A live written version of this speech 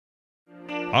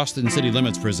Austin City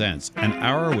Limits presents an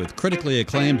hour with critically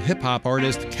acclaimed hip-hop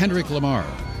artist Kendrick Lamar.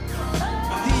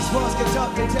 These walls can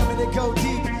talk, they tell me to go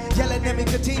deep. Yelling at me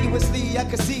continuously, I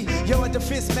can see your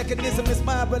defense mechanism is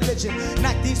my religion.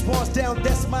 Knock these walls down,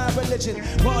 that's my religion.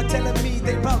 While telling me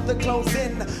they bout to close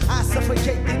in, I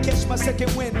suffocate and catch my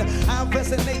second wind. I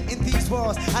resonate in these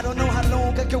walls. I don't know how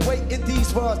long I can wait in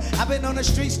these walls. I've been on the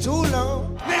streets too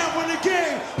long. Now in the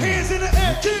game, hands in the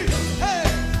air, keep. Hey,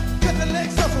 got the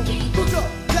legs off them. Hooked up,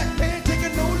 black pan,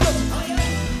 taking no look.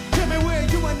 Tell me where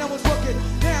you and I was walking.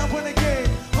 Now in the game,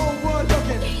 whole world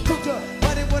looking. Hooked up,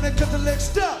 why they wanna cut the legs?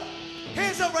 Stop.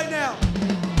 Hands up right now.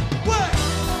 What?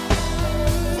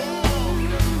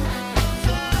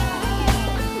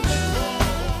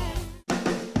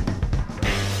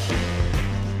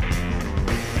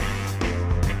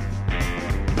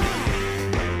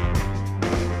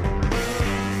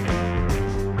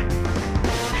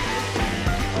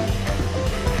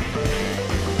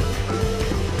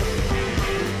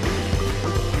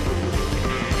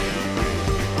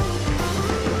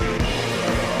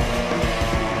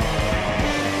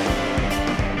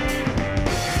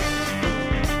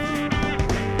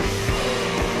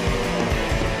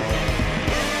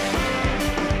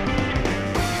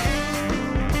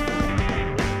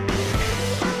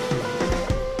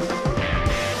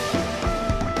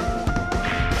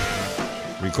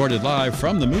 Recorded live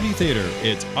from the Moody Theater,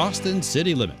 it's Austin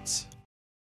City Limits.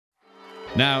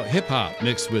 Now, hip-hop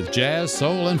mixed with jazz,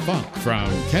 soul, and funk from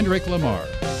Kendrick Lamar.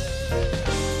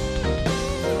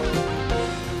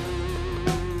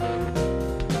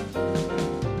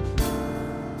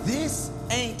 This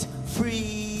ain't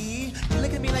free. You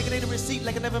look at me like it ain't a receipt,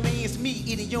 like it never means me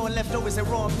eating your leftovers and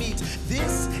raw meat.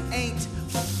 This ain't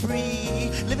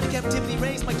free. Living in captivity,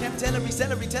 raised my capitally,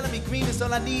 celery telling me green is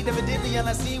all I need. Evidently, all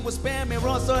I seen was spam and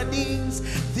raw sardines.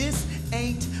 This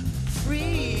ain't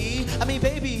free. I mean,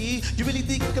 baby, you really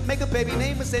think you could make a baby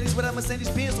name Mercedes without Mercedes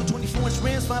Benz with 24-inch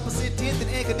rims, 5% dent, and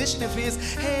air conditioning fans?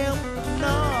 Hell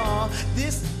no,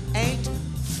 this ain't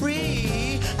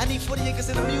free. I need 40 acres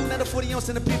in a mule, not a 40 ounce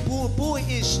in a pit bull,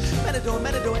 boy-ish. Matador,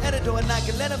 editor, and I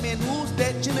can let him in. Who's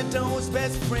that Gelaton's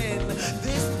best friend?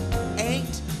 This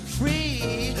ain't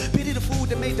free. Pity the food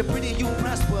that made the pretty you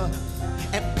prosper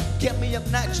and kept me up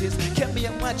notches, kept me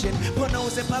up watching.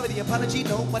 Pornos and poverty, apology,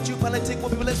 no. Watch you politic, more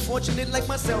people less fortunate like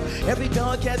myself. Every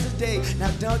dog has his day.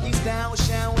 Now doggies down,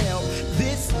 shall help.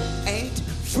 This ain't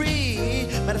free.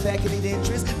 Matter of fact, it ain't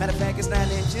interest. Matter of fact, it's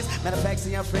 9 inches. Matter of fact,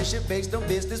 see our friendship based on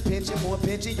business. Pension, more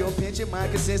pension, your pension, my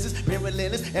consensus. Been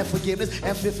relentless, F forgiveness,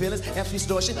 F your feelings, F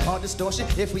extortion, all distortion.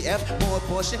 If we F, more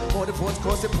abortion, more divorce,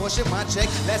 course and portion. My check,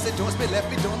 last endorsement,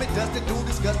 left me dormant, dusted, do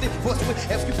disgusted. Forced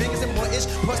with F you fingers and more ish.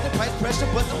 Personal price pressure,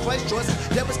 busting price choices.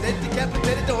 Devastated,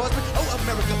 decapitated the horseman. Oh,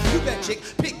 America, you that chick.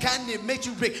 Pick cotton, it made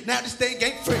you rich. Now this thing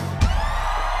ain't free.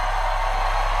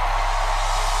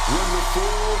 When the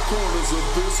four corners of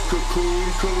this cocoon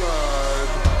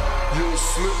collide, you'll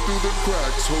slip through the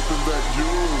cracks hoping that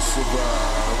you'll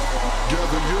survive.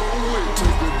 Gather your weight,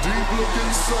 take a deep look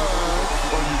inside.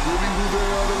 Are you really who they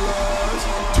idolize?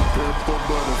 To Pimp A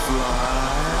Butterfly.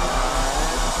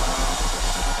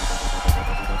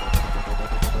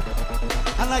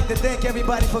 I'd like to thank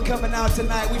everybody for coming out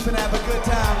tonight. We finna have a good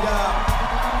time, y'all.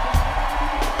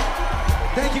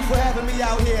 Thank you for having me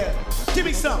out here. Give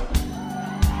me some.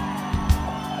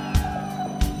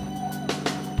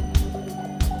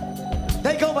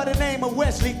 They go by the name of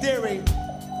Wesley Theory,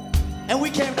 and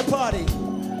we came to party.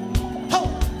 Ho!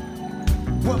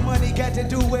 What money got to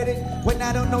do with it? When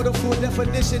I don't know the full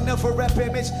definition of a rap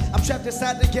image. I'm trapped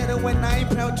inside the ghetto when I ain't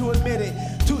proud to admit it.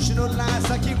 Institutional lines,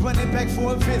 I keep running back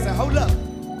for a visit. Hold up.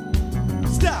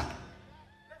 Stop.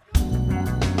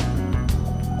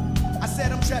 I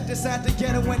said I'm trapped inside the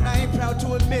ghetto when I ain't proud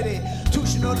to admit it.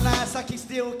 Institutional lines, I can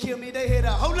still kill me, they hit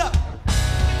her. Hold up.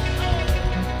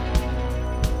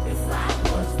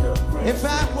 If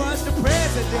I was the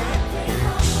president,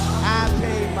 I'd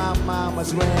pay my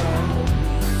mama's rent.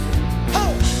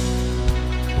 Oh!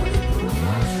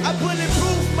 I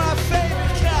bulletproof my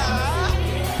favorite car.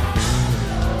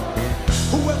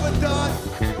 Whoever thought,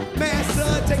 man,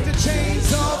 son, take the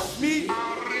chains off me.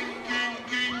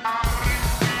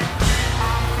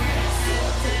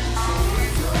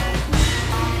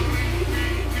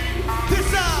 This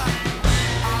side,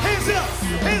 hands up,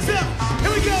 hands up.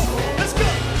 Here we go, let's go.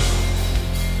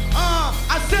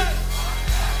 I said,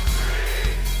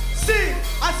 see,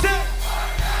 I said,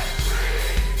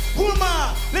 who am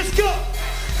I? Let's go.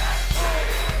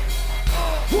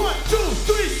 1, 2,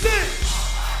 3, sing.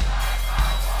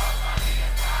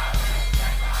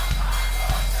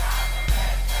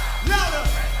 Louder.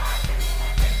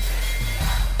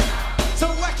 So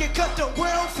I can cut the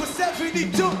world for 72.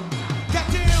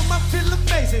 Goddamn, I feel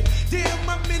amazing. Damn,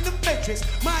 I'm in the matrix.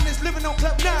 Mine is living on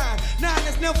Club 9. 9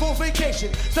 is never on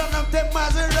vacation. Turn up that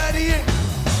Maserati in.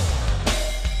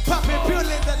 Poppin' pill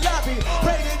in the lobby.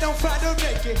 Pray they don't find her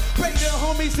naked. Pray the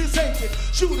homies is aching.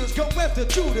 Shooters go after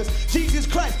Judas. Jesus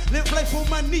Christ, live life on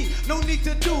my knee. No need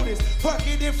to do this. Park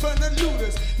it in front of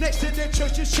looters. Next to the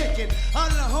church is shaking. All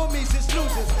the homies is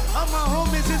losers. All my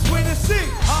homies is winning sing.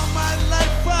 All my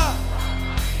life up.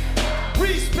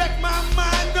 Respect my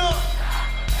mind up.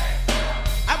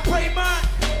 I pray mine.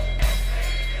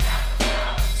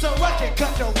 So I can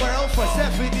cut the world for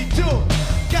 72.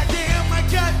 Goddamn, I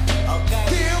got. Okay.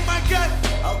 Damn, I got.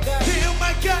 Okay. Damn,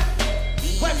 I got.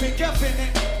 Weapon guffin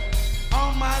it.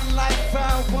 All my life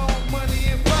I want money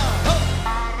and power.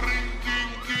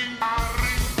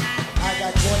 I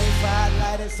got 25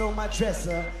 lighters on my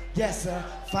dresser. Yes, sir.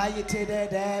 Fire to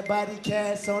that ad, body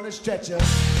cast on a stretcher.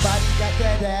 Body got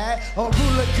that ad, a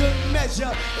ruler good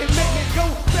measure. It make it go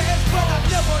fast, but I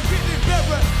never get it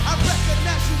better. I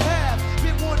recognize you have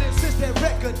been wanting since that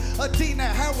record. Adina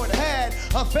Howard had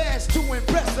a fast to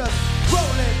impress us.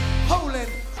 Rolling,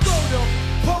 holding, scrotum,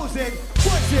 posing,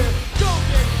 pushing,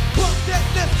 golden. Fuck that,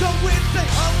 let's go and say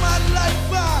all my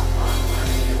life I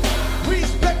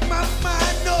respect my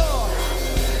mind, no.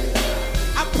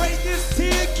 I pray this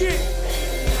here again,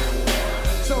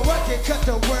 so I can cut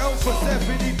the world for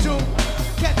 72.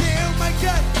 Goddamn my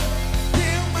God,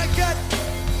 damn my God,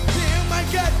 damn my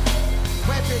God.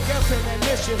 Weapon, girlfriend, and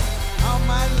delicious. All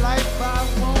my life I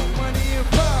want money and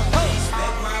power.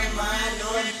 Respect my mind, no.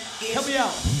 Help me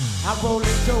out. I roll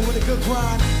and go with a good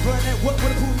grind. Run that work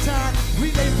with a boot time.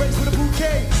 Relay breaks with a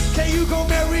bouquet. Can you go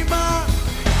marry mine?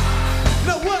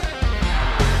 Know what?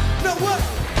 Know what?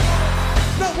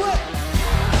 Know what?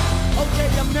 Okay,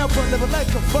 I'm never living like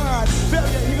a fine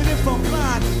failure, even if I'm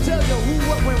blind. Tell you who,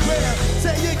 what, when, where.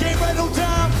 Say your game right on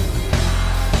time.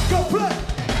 Go play.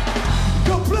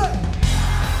 Go play.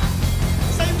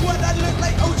 Say what I look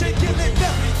like, OJ killing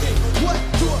everything. What,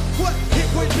 do it, what, hit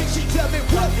with me, she tell me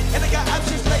what. And I got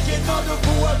options like an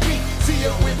auto-for-a-beat.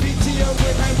 C-O-N-P-T-O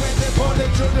when I went and brought it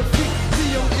to the feet.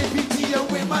 C-O-N-P-T-O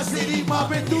in my city,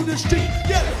 mobbing through the street.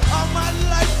 Yeah, all my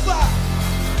life I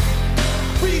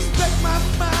respect my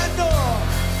mind, oh.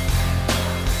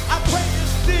 I pray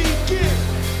this thing again,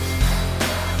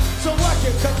 so I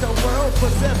can cut the world for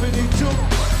 72.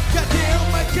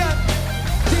 Goddamn my God,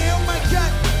 damn my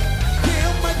God,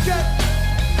 damn my God.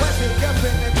 What's up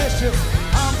in the mission?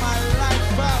 All my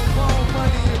life I want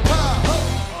money and power.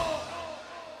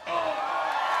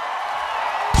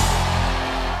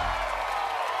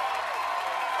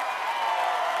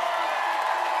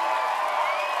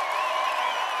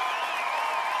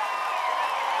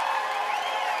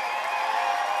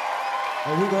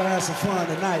 And we're gonna have some fun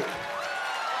tonight.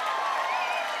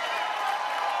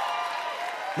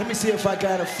 Let me see if I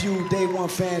got a few day one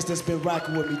fans that's been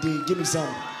rocking with me, D. Give me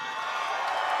something.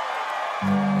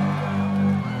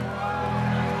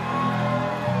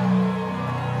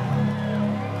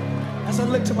 As I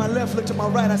look to my left, look to my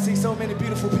right, I see so many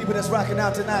beautiful people that's rocking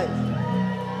out tonight.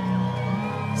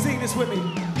 Sing this with me.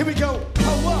 Here we go.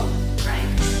 Pull up.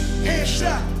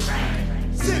 Headshot.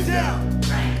 Sit down.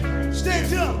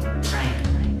 Stand up.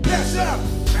 Pass up.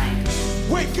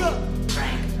 Wake up.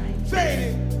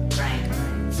 Faded.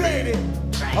 Faded.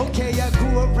 Okay, I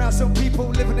grew up around some people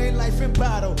living their life in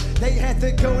bottle. They had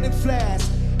the golden flash.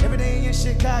 Every day in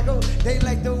Chicago, they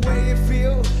like the way it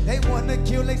feel. They wanna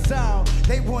kill their sound.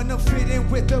 They wanna fit in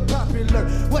with the popular.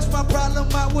 What's my problem?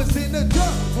 I was in the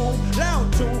dark room,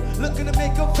 loud tune, looking to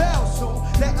make a vow soon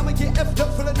that I'ma get effed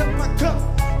up, filling up my cup.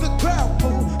 The crowd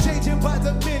move, changing by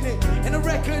the minute, and the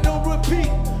record on repeat.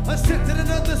 A sip to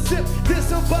another sip, then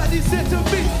somebody said to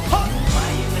me, huh? Why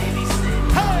you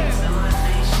babysitting? Hey! So I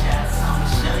take shots, I'ma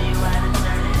show you how to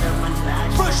turn it up a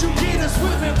notch. First you get a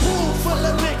swimming pool full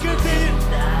of liquor, then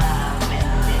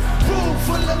pool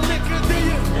full of liquor,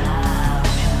 then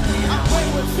I play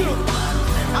with you,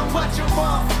 I watch your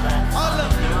mom, all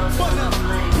of you wanna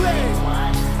play.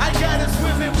 I got a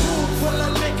swimming pool full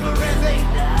of liquor and they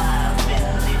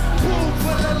pool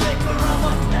full of liquor,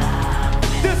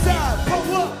 this side,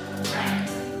 pull up,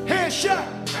 headshot,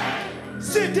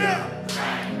 sit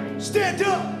down, stand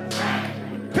up,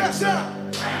 pass out,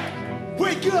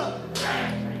 wake up,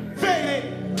 faded,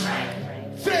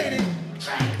 faded,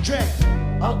 drink.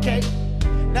 Okay,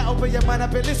 now open your mind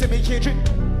up and listen to me, Kendrick.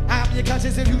 I'm I'm your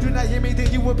conscience. If you do not hear me, then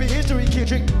you will be history,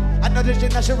 Kendrick. I know that you're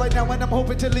not sure right now, and I'm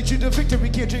hoping to lead you to victory,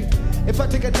 Kendrick. If I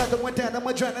take another one down,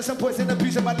 I'ma drown in some poison,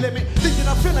 abuse of my limit. Thinking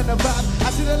I'm feeling the vibe. I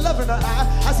see the love in her eye.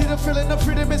 I see the feeling of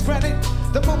freedom is granted.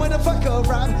 The moment the fuck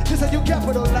arrive, this how you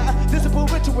capitalize. This is a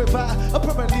ritual with I,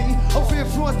 apparently over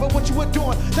influenced by what you were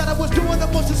doing. That I was doing the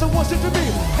most is a worship to me.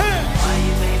 Hey! Why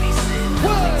you babysitting?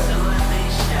 What? To a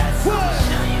big shot. What?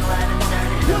 Show you how to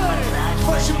turn it up a notch.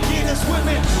 First you get us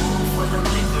women. For the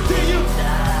liquor, Then you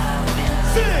dive in.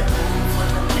 sit. For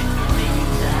the liquor, then you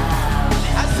dive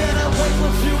in. I said I wait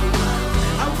with you.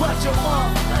 I watch your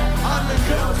mom. All the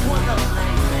girls wanna.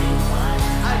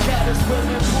 I got a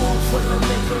swimming pool full of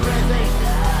liquor and they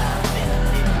dive in.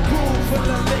 Pool full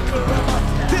of liquor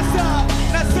and this side.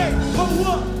 Now say, hold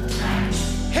up.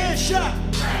 Headshot.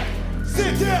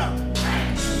 Sit down.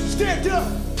 Stand up.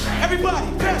 Everybody,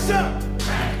 pass up.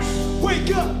 Wake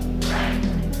up.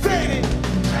 Fade it.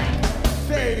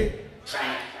 Fade it.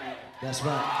 That's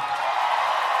right.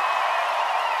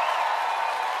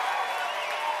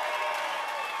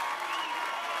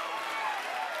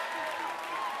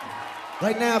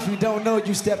 Right now, if you don't know,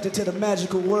 you stepped into the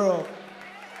magical world.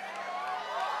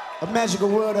 A magical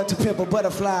world up to Pimp A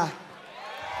Butterfly.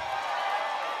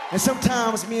 And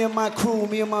sometimes me and my crew,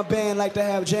 me and my band like to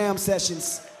have jam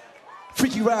sessions.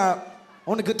 Freaky Rob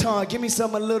on the guitar, give me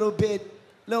something a little bit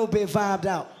vibed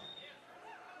out.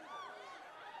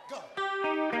 Go.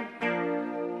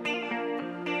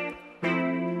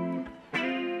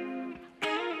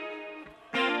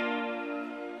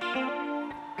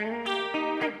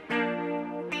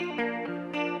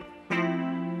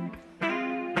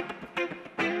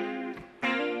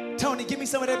 Tony, give me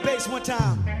some of that bass one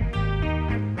time.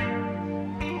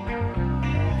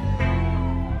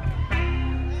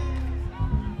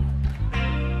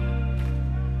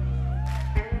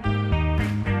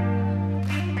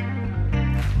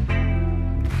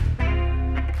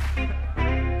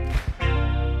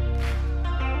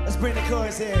 Bring the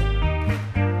chorus in.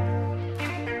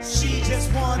 She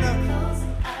just wanna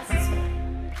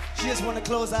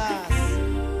close her eyes.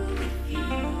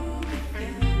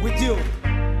 With you.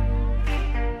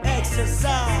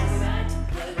 Exercise.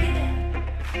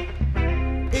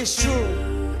 It's true.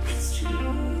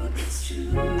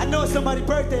 I know it's somebody's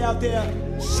birthday out there.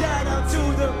 Shout out to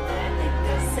the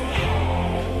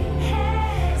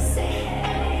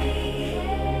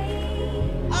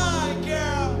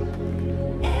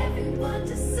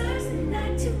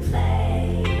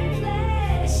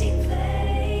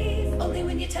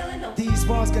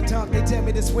can talk, they tell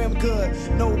me to swim good.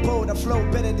 No boat, I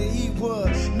float better than he would.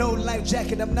 No life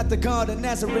jacket, I'm not the God of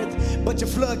Nazareth. But your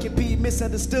flood can be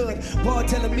misunderstood. Ball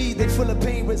telling me they full of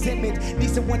pain, resentment. Need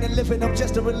someone to live in, I'm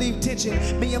just to relieve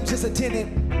tension. Me, I'm just a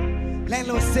tenant.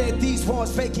 Landlord said these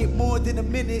walls vacant more than a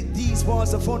minute. These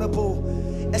walls are vulnerable.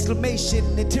 Exclamation,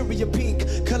 interior pink,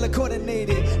 color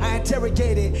coordinated. I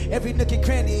interrogated every nook and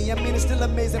cranny. I mean, it's still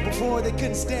amazing. Before they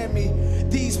couldn't stand me.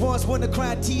 These ones wanna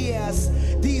cry tears.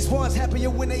 These ones happier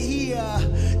when they hear.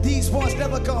 These ones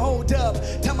never can hold up.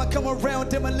 Time I come around,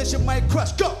 demolition might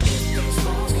crush. Go!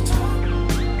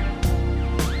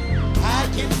 I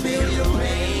can feel your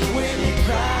pain when it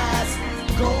cries.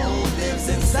 Gold lives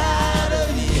inside of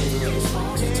you.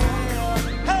 Yeah.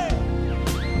 Hey!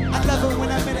 I love it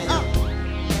when I'm in it.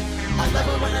 I love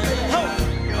it when I'm in it.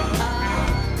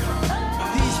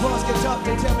 These walls can talk,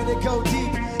 they tell me to go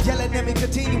deep. Yelling at me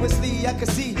continuously, I can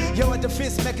see your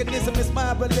defense mechanism is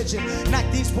my religion. Knock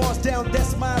these walls down,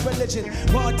 that's my religion.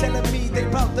 Wall telling me they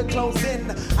bout to close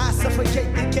in. I suffocate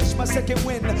and catch my second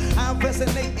wind. I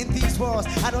resonate in these walls.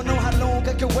 I don't know how long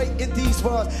I can wait in these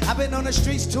walls. I've been on the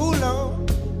streets too long.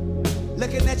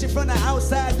 Looking at you from the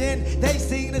outside, then they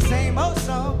sing the same old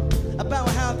song about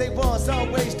how they was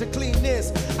always to clean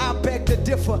this. I beg to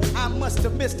differ, I must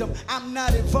have missed them. I'm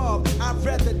not involved, I'd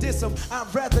rather diss them. I'd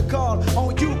rather call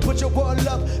on you, put your wall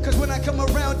up. Cause when I come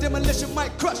around, demolition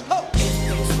might crush. Oh!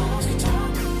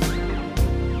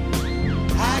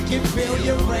 I can feel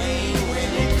your rain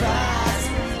when it cries.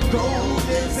 Gold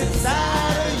is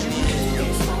inside of you.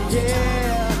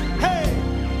 Yeah, hey!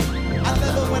 I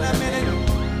love it when I'm in it.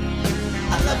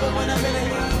 I love it when I'm in it.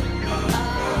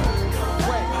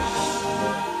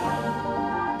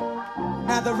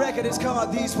 Now the record is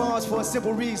called These Walls for a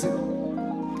simple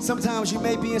reason. Sometimes you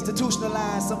may be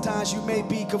institutionalized, sometimes you may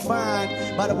be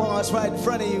confined by the walls right in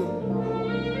front of you.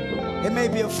 It may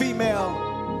be a female,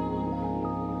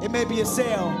 it may be a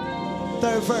cell.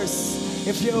 Third verse.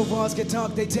 If your walls can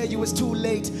talk, they tell you it's too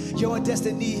late. Your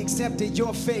destiny accepted,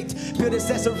 your fate. Build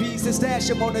accessories and stash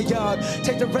them on the yard.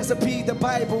 Take the recipe, the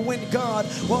Bible and God.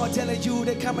 While telling you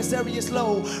that commissary is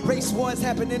low. Race wars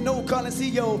happening, no calling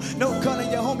CEO. No calling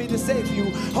your homie to save you.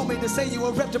 Homie to say you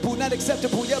are reputable, not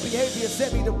acceptable. Your behavior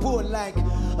set me to pull like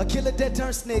a killer that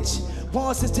turned snitch.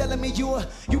 Walls is telling me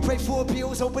you pray for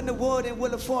appeals, open the word and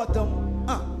will afford them.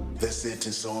 That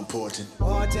sentence so important.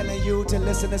 Or telling you to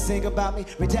listen and sing about me.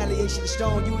 Retaliation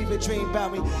stone, you even dream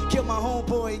about me. Kill my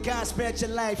homeboy, God spared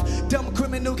your life. Dumb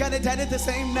criminal, got it died at the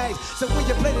same night. So when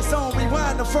you play the song,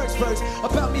 rewind the first verse.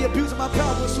 About me abusing my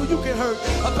power so you can hurt.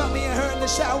 About me and her in the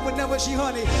shower whenever she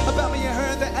honey. About me and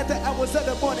her at the hours of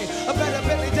the morning. About a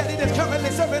baby daddy that's currently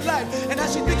serving life. And how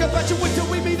she think about you until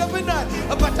we meet up at night.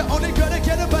 About the only girl that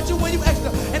care about you when you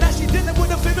extra. And how she dealing with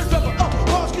a favorite rapper. Oh,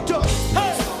 Pause guitar.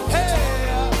 Hey, hey.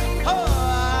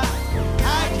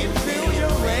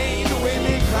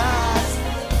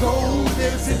 Gold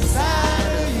lives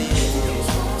inside of you,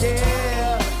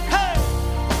 yeah. Hey,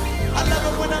 I love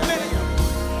it when I'm in it.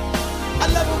 I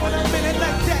love it when I'm in it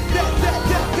like that,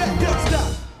 stop.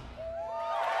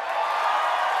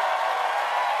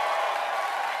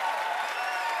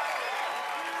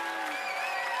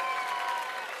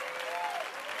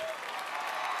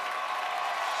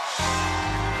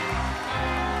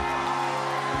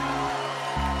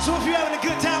 So if you're having a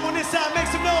good time on this side, make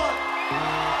some noise.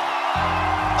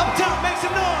 Up top, make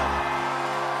some noise.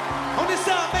 On this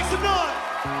side, make some noise.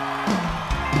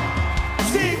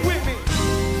 Sing with me.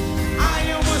 I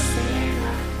am a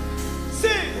sinner.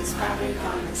 Sing. It's probably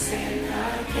gonna sing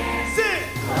again. Sing.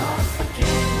 Lord,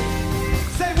 forgive me.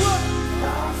 Say what?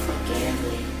 Lord, forgive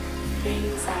me.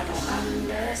 Things I don't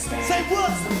understand. Say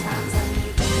what? Sometimes I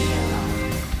need to be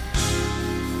alone.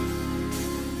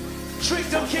 Trick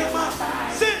don't kill my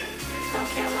vibe. Sing. Don't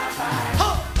kill my vibe.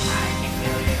 Huh.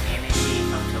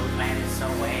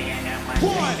 Away. I got my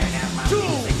 1, 2,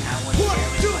 1,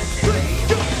 2, 3,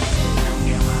 go. Don't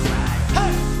kill my vibe.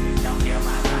 Hey. Don't kill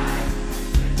my vibe.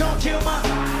 Don't kill my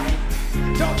vibe.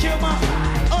 Don't kill my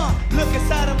look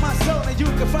inside of my soul and you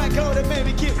can find gold that made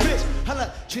me get rich.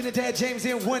 Holla, Trinidad James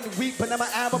in 1 week, but now my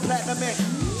album platinum man.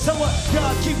 So what?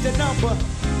 Y'all keep the number.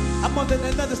 I'm more than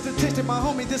another statistic, my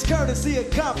homie. This courtesy of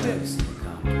Compton.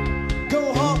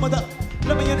 Go hard, mother.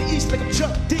 Love me on the east like I'm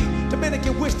Chuck D.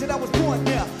 Dominican wish that I was born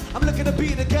there. I'm looking to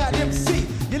be the god MC.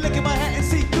 You look at my hat and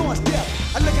see thorns there.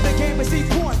 I look at the game and see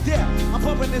porn there. I'm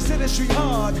pumping this industry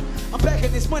hard. I'm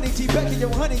backing this money, T-backing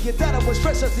your honey. You thought I was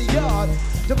fresh off the yard.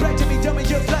 The back to me, dummy,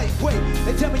 you're lightweight.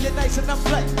 They tell me you're nice and I'm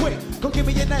lightweight. Go give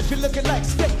me your knife, you're looking like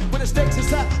steak. When the stakes is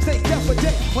high, stay down for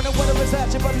day. When the water is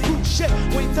out, your body food shake.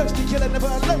 When you thirsty, killer, never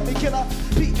alert me, killer.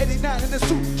 P89 in the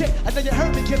suitcase. I know you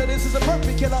heard me, killer. This is a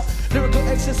perfect killer. Lyrical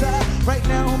exercise. Right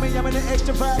now, homie, I'm in an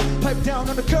extra vibe. Pipe down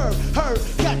on the curve. Heard,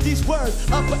 got these words.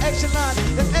 Upper action line,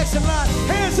 that's action line.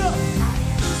 Hands up.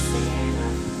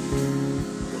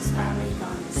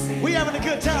 We having a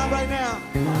good time right now.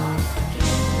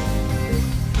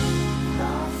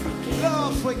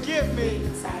 Lord, forgive me.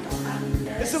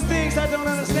 There's some things I don't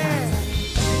understand.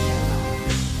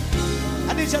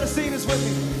 I need y'all to sing this with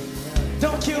me.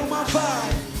 Don't kill my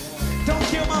vibe. Don't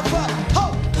kill my vibe.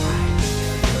 Ho!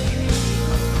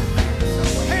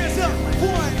 Hands up.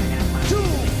 1, 2,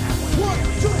 1,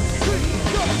 2, 3,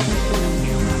 go.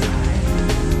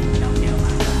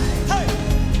 Hey.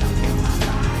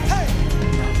 Hey.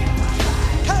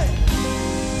 Hey.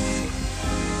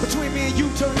 Between me and you,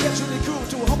 turn naturally cool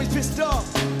to a homie's pissed off.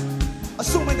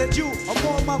 Assuming that you are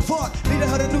more of my fault. Leader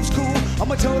of the new school.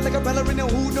 I'm a toad like a ballerina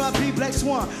who know I be Black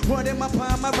Swan. Word in my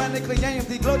palm, ironically, I am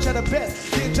the glow the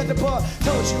best. Didn't check the bar.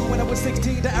 Told you when I was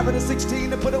 16, the average of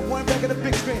 16, to put a one back of the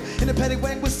big screen. And the paddy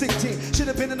wang was 16. Should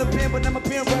have been in the pen, but now my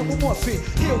pen ran with more feet.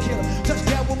 Kill killer.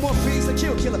 Touchdown with more fees, a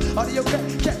kill killer. Audio cut,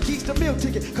 cat keys to meal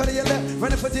ticket. Cut to your left,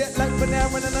 running for dead life, but now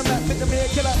running the map, make the man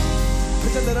killer.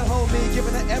 Put a little homie,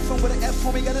 giving an F on what an F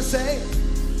homie gotta say.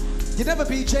 You never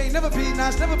be Jay, never be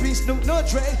Nas, never be Snoop, nor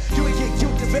Dre. You ain't get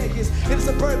cute to Vegas. In a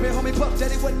suburban, homie, Puff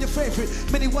Daddy wasn't your favorite.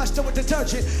 Many washed up with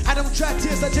detergent. I don't try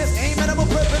tears, I just aim at them on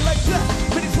purpose like that.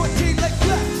 Many 14 like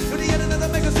that. No, the end another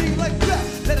magazine like that.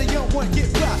 Let a young one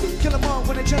get by. Kill them all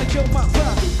when they try to kill my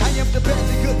vibe. I am the bad,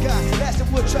 the good guy. Last the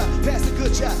wood chop, pass the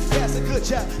good job, pass the good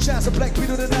job. Shines a black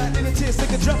beetle tonight, in the tears,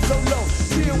 take a drop so low.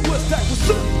 See him Woodstock, what's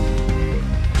up?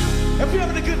 If you're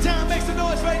having a good time, make some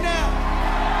noise right now.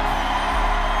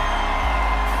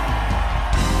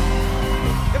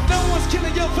 If no one's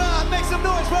killing your vibe, make some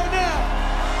noise right now.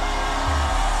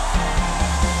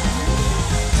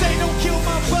 Say don't kill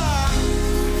my vibe.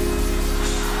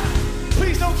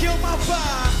 Please don't kill my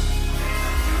vibe.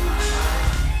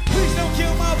 Please don't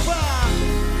kill my vibe.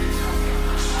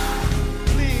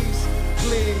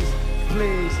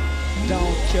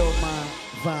 don't kill my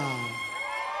vibe.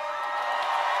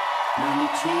 Money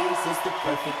trees is the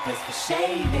perfect place for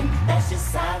shading. That's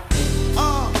just how I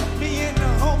feel. Me and the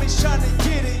homies tryna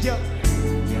get it, yo.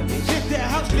 Yeah, bitch. If that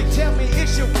house can tell me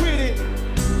it's your with it.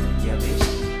 Yeah,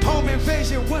 bitch. Home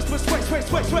invasion, once was sway.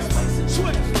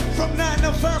 From 9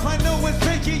 to 5, I know it's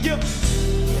vacant, yo.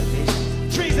 Yeah,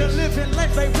 bitch. Trees are living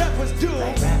life like rappers do.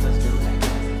 Like rappers do, like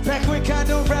rappers. Back when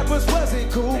condo rappers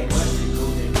wasn't cool. They wasn't cool,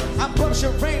 they wasn't. I bumped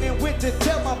Shireen and went to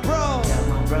tell my bros. Tell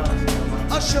my bros, tell my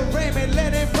bros. Usher Raymond,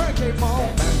 let it burn, came on.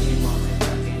 That burn came on, that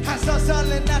burn came on. I saw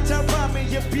solid, not to rhyming,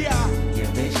 you be out. Yeah,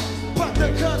 bitch. But the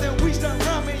color we start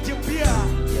rhyming, you be out.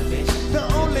 Yeah, bitch. The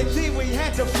only thing we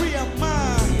had to free our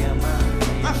mind. Yeah,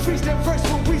 man. I freeze that verse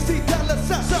when we see dollar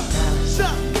stop.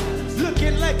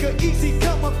 Looking like an easy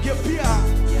come up, you be out.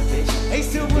 Yeah, bitch. A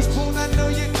silver spoon, I know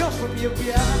you come from, you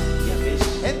be out. Yeah, bitch.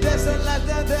 And there's a lot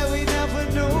down there we never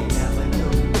knew. We never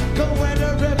knew. Go where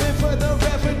the revenue for the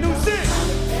revenue. Sing.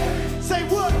 Say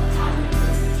what?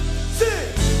 Sing.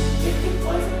 If you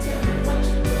wasn't tell me what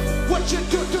you do. What you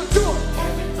do.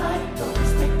 Everybody go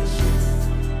respect the shit.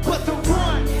 But the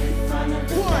one. In front of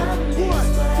the One.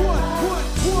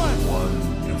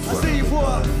 I see you,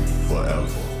 boy. Forever.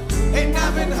 And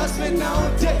I've been hustling all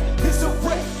day. This a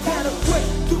way, that a way.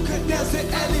 Through canals and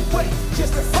alleyway.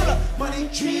 Just a hold up. Money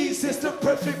trees is the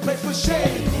perfect place for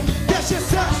shade. That's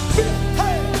just how I feel.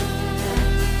 Hey.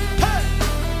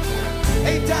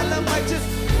 $8 might just.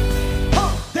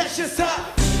 That's just how.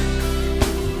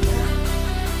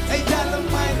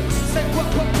 $8 might say what.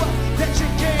 That's your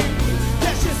game.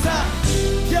 That's just how.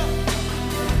 Yeah.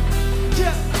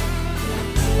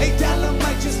 $8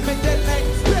 might just make that night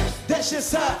split. That's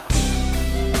just how.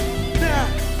 Now,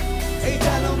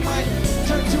 $8 might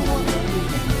turn to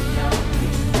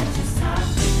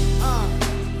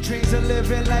dreams of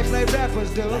living life like rappers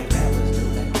do.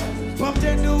 Bump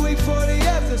that new E40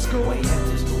 after school.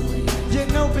 You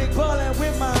know, big ballin'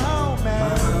 with my home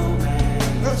man.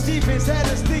 Earl Stevens had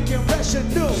us thinking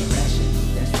rational.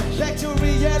 Back to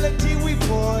reality, we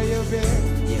warrior bit.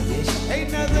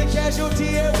 Ain't nothing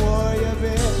casualty at warrior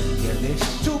bit.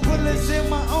 2 bullets in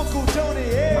my Uncle Tony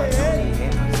head.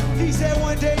 He said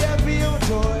one day I'll be on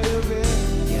tour bit.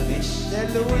 That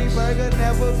Louis burger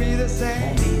never be the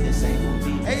same.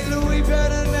 Hey, Louis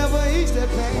better never eat that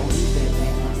pain.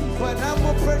 But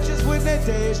I'ma purchase when that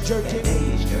day is jerky.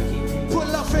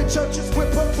 Pull off in churches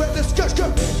with her with the skirt.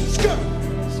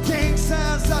 Gang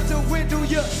signs out the window,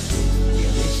 yeah.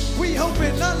 We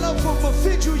hoping our love from a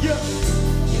figure, yeah.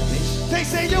 They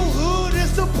say your hood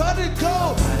is the party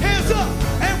code. Hands up,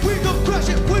 and we gon' crush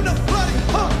it with the body.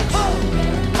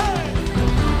 Hey.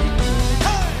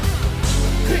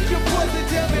 Pick your poison,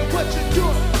 tell me what you're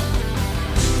doing.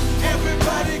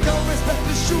 Everybody gon' respect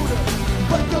the shooter.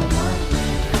 But the one.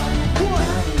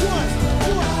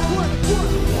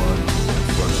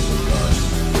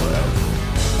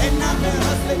 And I've been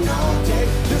hustling all day,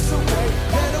 this away,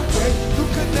 that away, through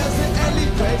canals and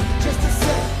alleyways, just to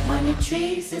say. Money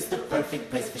trees is the perfect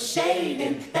place for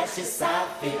shading. That's just how I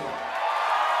feel.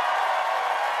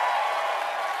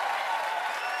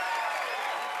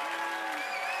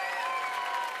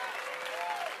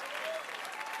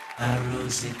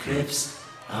 Roots and Crips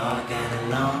all got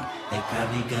along. They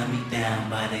probably gun me down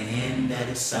by the end of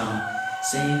the song.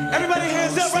 Everybody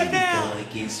hands up right now.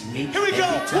 Here we go.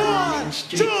 1,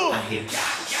 2. I hear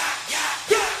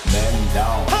Man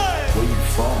down, Hey. where you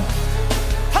from?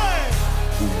 Hey,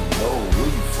 Do you know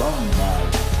where you from,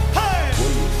 Mike? hey,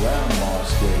 Where your grandma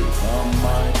stay,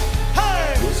 Mike? hey.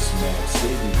 This man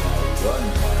city, I run,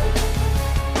 Mike.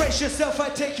 Brace yourself, I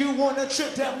take you on a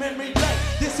trip down memory lane.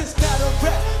 This is not a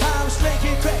rap. I'm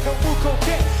slinging crack, I'm full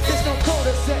cocaine. There's no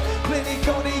code set, plenty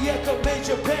cognac, a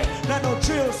major pain. Not no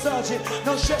drill sergeant,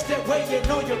 no stress that weighing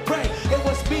on your brain. It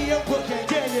was me and Brooklyn,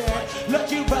 yeah.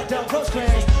 Lucky right down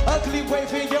Rosecrans. Ugly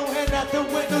waving your hand out the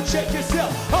window, check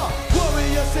yourself.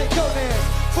 Warrior say go dance,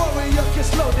 warrior can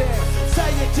slow dance.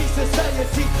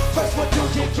 Society, first one to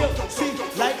get killed. See,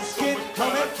 light skin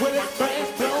coming with his brains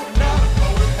blown out.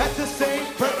 At the same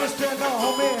purpose, then the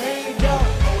homie hang out.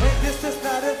 And this is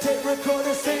not a tape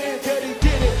recorder saying that he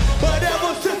did it. But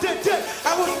ever since that day,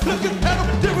 I was looking at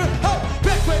him different.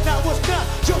 Back when I was not,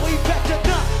 Joey back to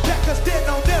not. Back to stand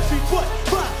on every foot.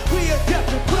 Fine, we adapt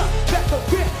and block. Back a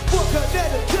bit, for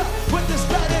Connecticut with the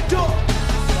sliding door.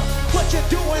 What you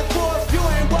doing for if you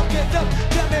ain't walking up,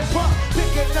 down that bump,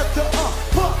 picking up the pump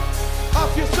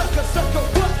off your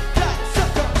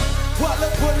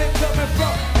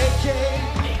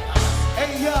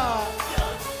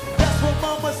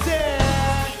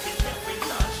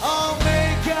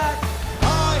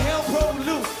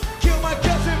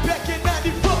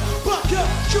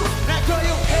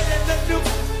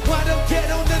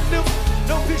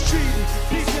treaty.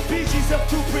 P's and PG's up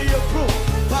to pre-approved.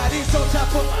 Bodies on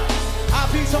top of,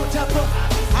 IV's on top of,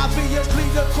 obviously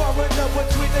the coroner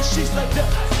between the sheets like that.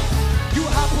 You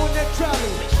hop on that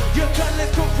trolley, your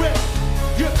color's correct.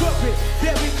 You're corporate,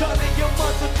 they'll be calling your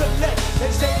mother collect.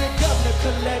 They say the governor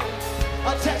collect,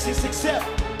 our taxes accept.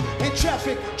 In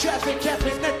traffic capping,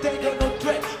 that they ain't no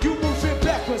threat. You moving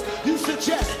backwards, you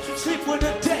suggest, sleep with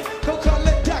a deck. Go call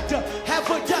a doctor, have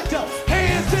a doctor.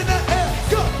 Hands in the air,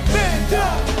 go, man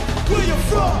down. Where you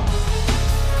from?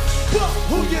 But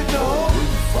who you know?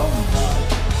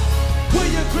 Where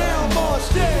your grandma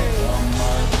stay?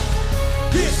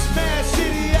 This mad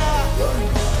city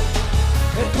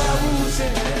and Paris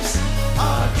and this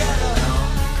all gather.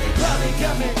 They probably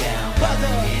got me down by the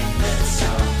end of the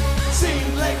song.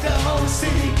 Seems like the whole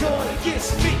city going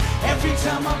against me. Every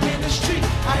time I'm in the street,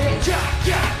 I hear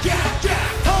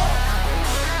oh.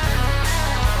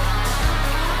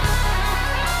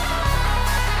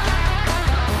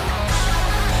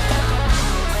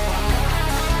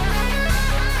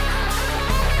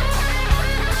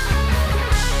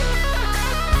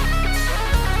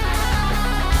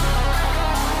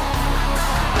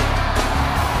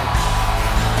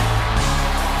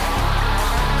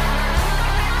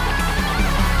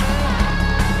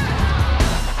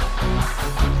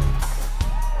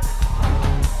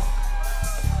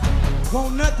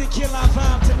 Won't nothing kill our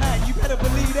vibe tonight. You better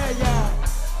believe that, y'all.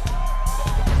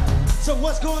 So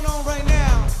what's going on right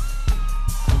now?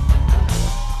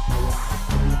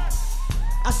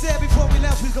 I said before we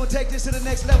left we was gonna take this to the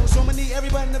next level, so I'm gonna need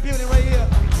everybody in the building right here.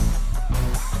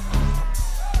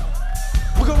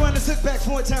 We're gonna run this hook back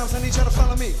 4 times. I need y'all to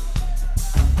follow me.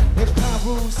 If pop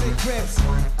rules and crepes,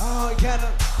 oh,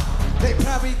 they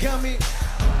probably got me.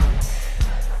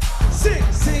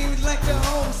 Seems like the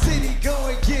whole city go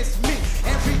against me.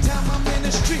 Every time I'm in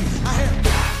the street, I hear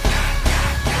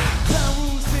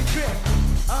rules and crip.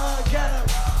 Oh,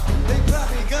 they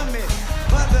probably got me.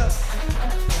 But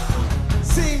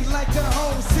seems like the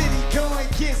whole city go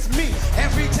against me.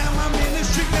 Every time I'm in the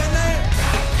street, man, I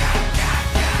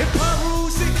hear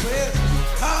rules and crip.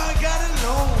 I got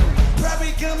alone.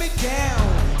 Probably got me down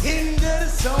into the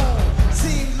zone.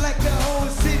 Seems like the whole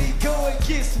city go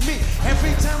against me.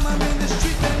 Every time I'm in the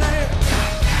street, then I hear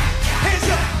hands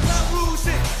up, my rules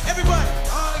in. Everybody,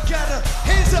 all together,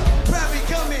 hands up, probably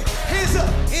coming, hands up,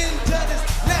 into this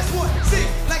last one.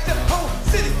 Seems like the whole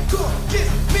city go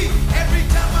against me. Every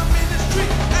time I'm in the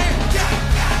street, I hear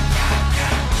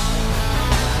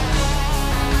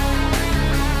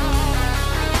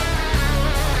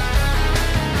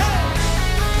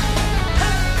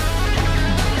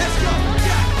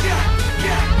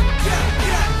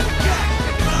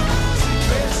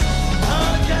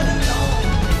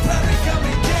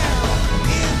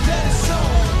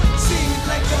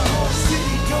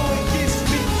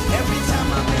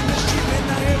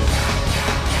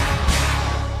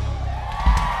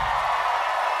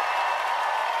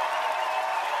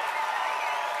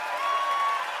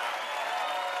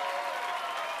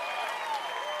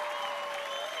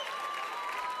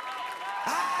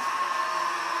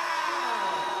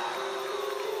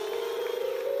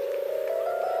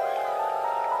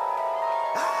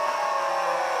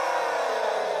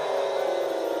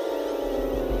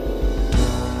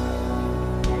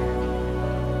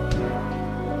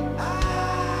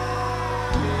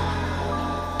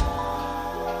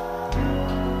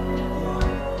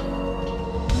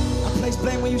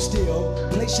blame when you steal,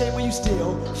 play shame when you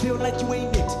steal, feel like you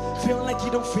ain't it, feel like you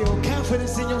don't feel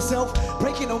confidence in yourself,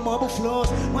 breaking on marble floors,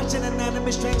 watching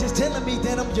anonymous strangers telling me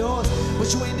that I'm yours,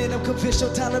 but you ain't in them convince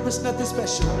your tolerance nothing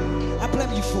special. I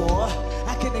blame you for,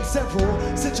 I can name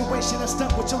several situations I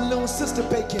stuck with your little sister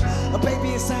baking, a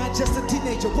baby inside just a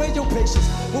teenager, where your patience,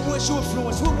 what was your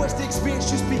influence, what was the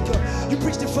experience you speak of, you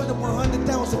preached in front of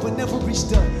 100,000 but never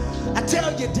reached up. I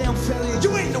tell you damn failure,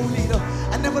 you ain't no leader,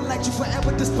 I never liked you,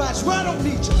 forever despise you, I don't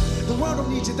need you, the world don't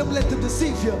need you, don't let them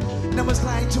deceive you, numbers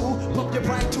lying too, pump your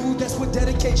pride too, that's what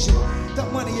dedication,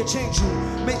 that money will change you,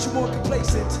 made you more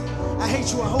complacent, I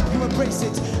hate you, I hope you embrace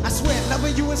it, I swear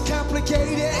loving you is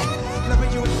complicated,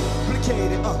 loving you is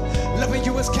complicated, loving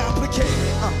you is complicated,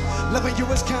 loving you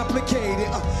is complicated,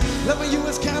 loving you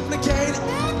is complicated,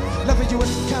 loving you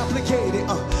is complicated,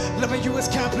 loving you is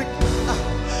complicated,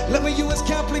 loving you is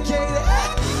complicated,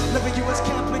 loving you is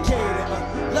complicated,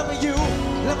 loving you,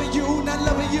 not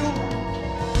loving you,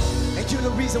 and you're the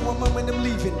reason reason why mom and them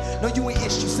leaving. No, you ain't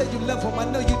itch, you say you love him, I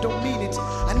know you don't mean it.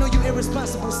 I know you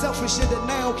irresponsible, selfish shit that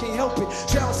now can't help it.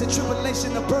 Trials and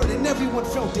tribulation, a burden, everyone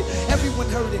felt it, everyone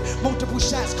heard it. Multiple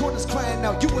shots, corners crying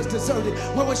out, you was deserted.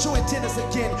 Where was your antennas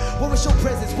again? Where was your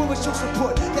presence? Where was your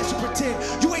support that you pretend?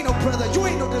 You ain't no brother, you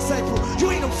ain't no disciple,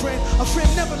 you ain't no friend. A friend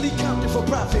never leave Compton for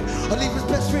profit or leave his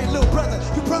best friend, little brother.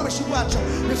 You promised you watch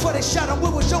him. Before they shot him,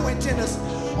 where was your antennas?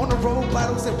 On the road,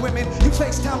 bottles and women. You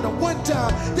FaceTimed him one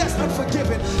time, that's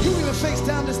unforgiving. You even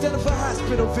FaceTimed instead of a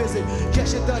hospital visit.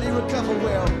 Guess you thought he recovered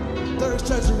well. Third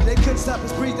surgery, they couldn't stop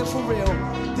his breathing for real.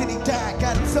 Then he died,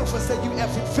 got himself and said you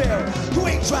effing failed. You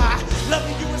ain't dry,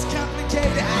 loving you is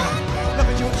complicated.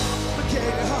 Loving you is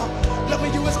complicated,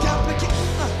 Loving you is complicated.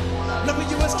 Loving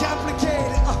you is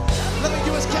complicated. Loving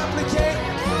you is complicated.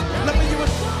 Loving you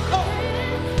is,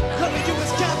 loving you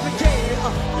is complicated.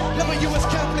 Loving you is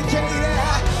complicated.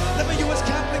 Loving you is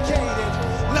complicated.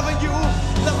 Loving you,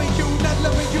 not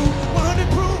loving you. 100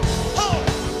 proof.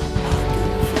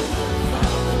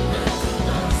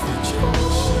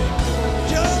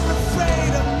 You're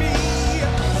afraid of me.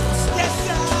 Yes,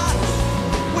 sir.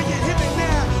 When you hear me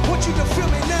now, want you to feel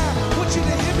me now. Want you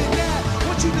to hear me now.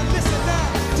 Want you to listen now.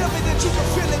 Tell me that you can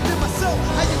feel it in my soul.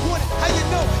 How you want it, how you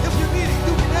know. If you need it,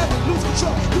 you can have it. Lose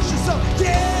control, lose yourself.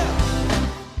 Yeah.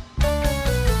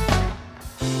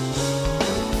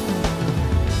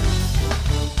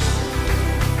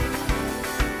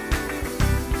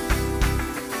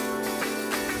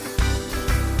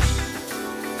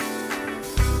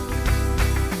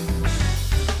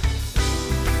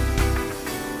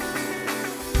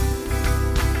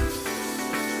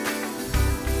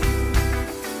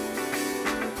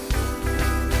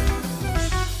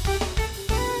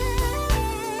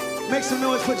 Make some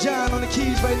noise for John on the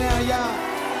keys right now, y'all.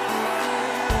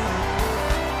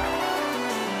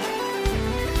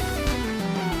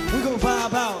 We gon'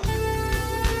 vibe out.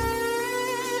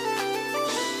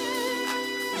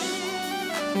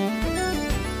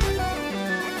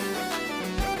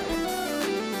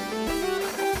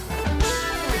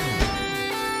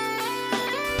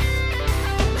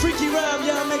 Freaky Rob,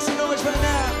 y'all make some noise right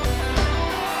now.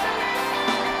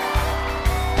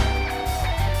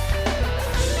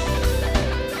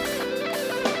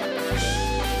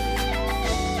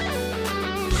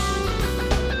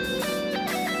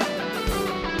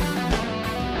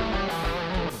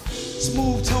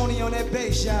 Smooth Tony on that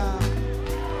bass, y'all.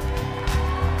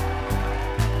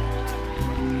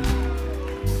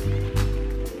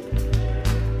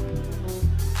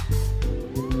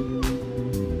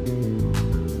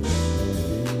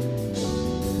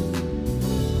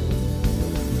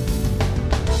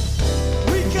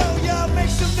 We go, y'all, make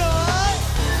some noise.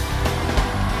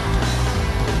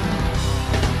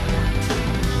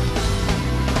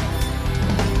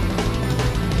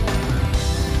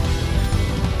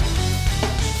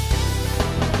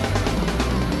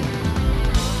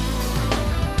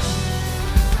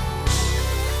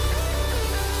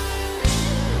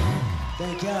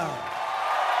 Thank y'all.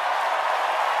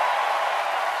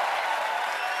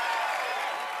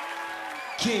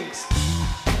 Kings.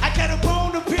 I got a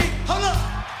bone to pick. Hold up.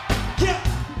 Yeah.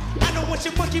 I know what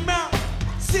your monkey mouth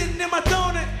sitting in my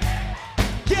throne.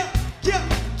 Yeah.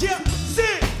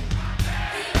 Sit.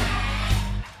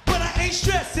 But I ain't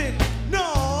stressing.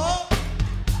 No.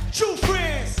 True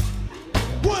friends.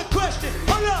 One question.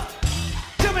 Hold up.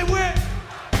 Tell me where.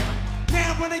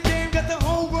 Now run the game, got the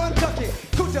home run ducking.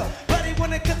 Kuta.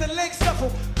 Wanna cut the legs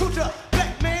shuffle. Kuta,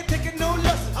 black man taking no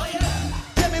losses. Oh yeah.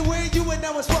 Tell me where you and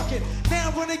I was walking.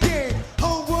 Now run again,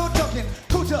 whole world talking.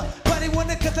 Kuta, body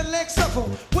wanna cut the legs shuffle.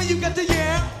 When you got the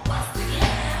yam? What's the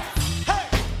yam? Hey,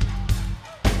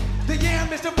 the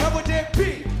yam is the power that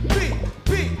beat.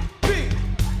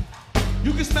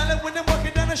 You can smell it when I'm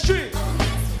walking down the street. Oh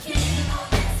yes we can, oh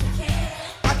yes we can.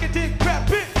 I can dig crap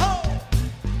it, oh.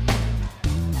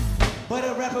 But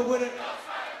a rapper with it.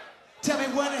 Tell me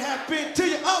what happened to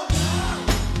you, oh.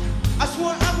 I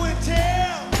swore I wouldn't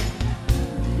tell.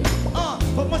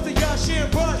 But most of y'all sharing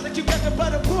bars like you got the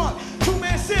butter pork.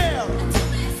 Two-man sale.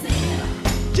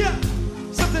 Yeah,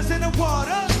 something's in the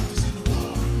water.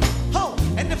 Oh,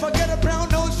 and if I get a brown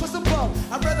nose for some bum,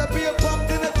 I'd rather be a bum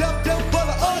than a dumb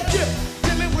butter. Oh yeah,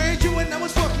 tell me where you and I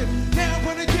was walking. Now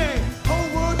run again, whole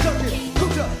world talking.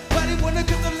 Kuta, body wanna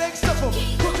get the legs shuffle.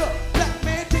 Kuta, black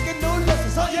man taking no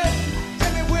losses. Oh yeah.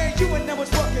 You and I was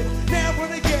walking, now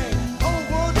run again. Whole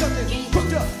world talking,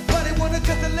 cooked up, body wanna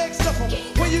cut the legs shuffle.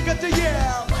 Where you got the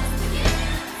yell?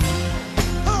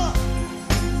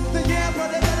 The yell,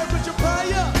 brother, that a Richard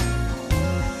Pryor.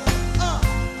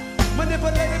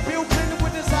 Manipulated, Bill Clinton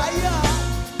with desire.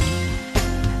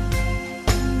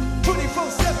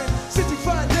 24/7,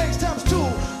 65 days times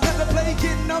 2.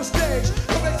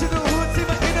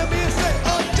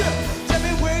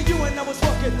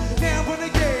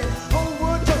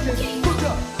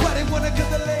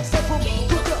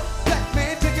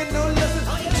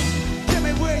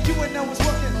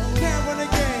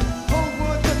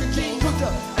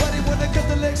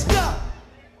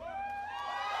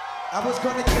 I was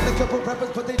gonna kill a couple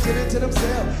rappers, but they did it to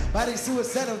themselves. Body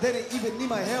suicidal, they didn't even need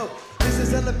my help. This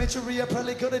is elementary, I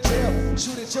probably go to jail.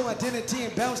 Shoot at your identity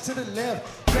and bounce to the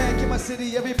left. Back in my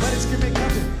city, everybody screaming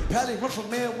Compton. Probably run from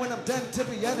there when I'm done, to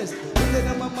be honest. Put that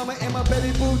on my mama and my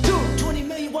baby boo too. 20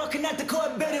 million walking out the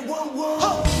court, Betty, whoa,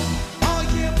 whoa. Oh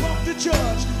yeah, bump the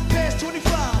judge, past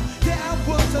 25. Yeah, I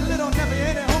was a little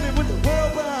heavy-handed homie with the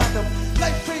world behind them.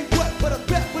 Life ain't what, but a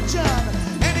bat vagina.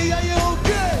 Annie, are you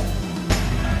okay?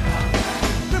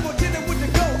 Limo dinner with the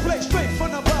gold plate, straight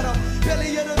from the bottom.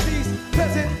 Belly of the beast,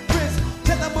 peasant, prince.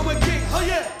 Tell them I'm a king, oh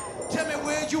yeah. Tell me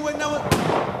where you and now.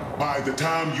 By the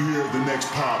time you hear the next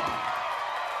pop,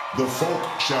 the funk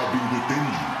shall be within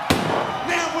you.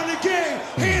 Now in the game,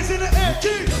 hands in the air,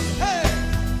 king. Hey,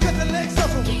 cut the legs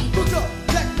off him. Boot up,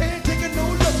 black man taking no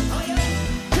looking.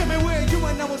 Tell me where you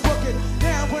and I was walking.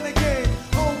 Now in the game,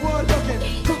 whole world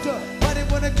looking. Boot up, body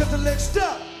wanna cut the legs,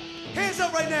 stop. Hands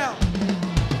up right now.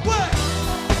 What?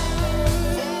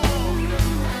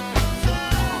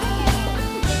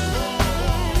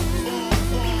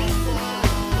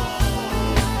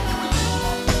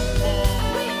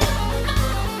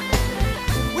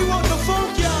 We want the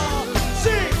funk, y'all.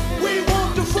 Sing, we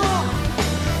want the funk.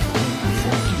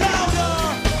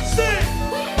 Louder, sing.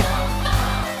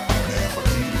 Never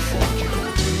need the funk, you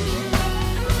gon' take it.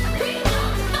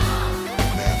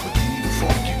 Never need the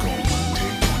funk, you gon' take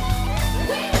it.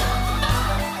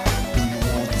 Do you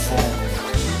want the funk?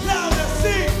 Louder,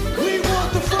 sing. We want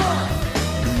the funk.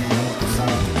 Do you want the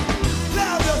funk?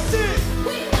 Louder, sing.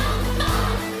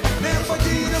 Never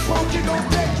need the funk, you gon'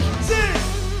 take it. Sing.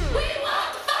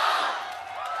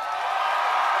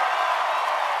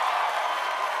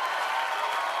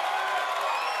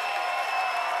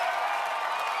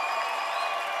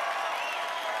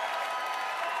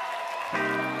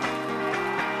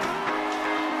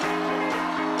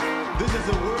 This is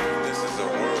a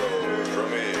world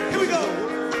premiere. Here we go.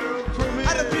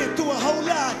 I done been through a whole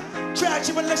lot. Tried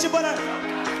tribulation, but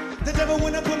the devil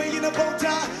wanna put me in a bow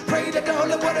tie. Pray that the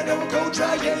holy water don't go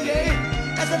dry, yeah,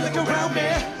 yeah. As I look around,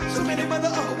 man, so many mother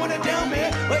wanna down,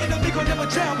 man. But in a gon' never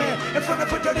drown, man. In front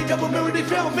of a dirty double mirror, they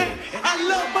found me. I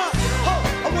love my, oh,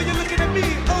 when you're looking at me,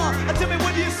 tell me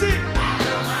what do you see?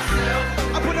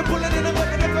 I put a bullet in the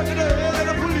back of the head of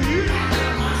the police.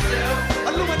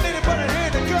 Illuminated by the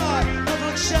hand of God, no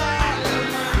sunshine.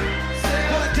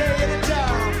 One day at a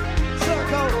time.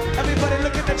 Circle, everybody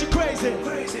looking at you crazy.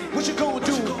 What you gonna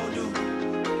do?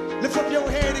 Lift up your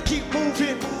head and keep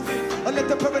moving. Or let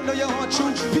the paranoia haunt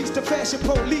you. Peace to fashion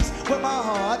police with my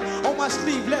heart on my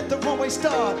sleeve. Let the runway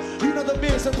start. You know the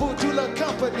miserable to the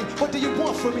company. What do you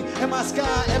want from me? In my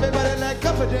sky, everybody lack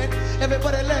confident.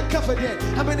 Everybody lack confident.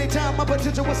 How many times my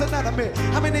potential was anonymous?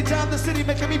 How many times the city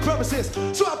making me promises?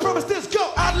 So I promise this,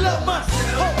 go. I love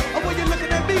myself. Oh, when you're looking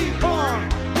at me,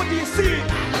 what do you see?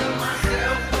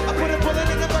 I put a bullet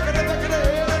in the back of the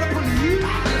head of the police.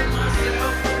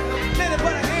 Let it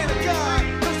by the hand of God,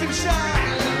 no seem shy.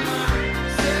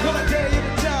 One day at a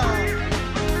time.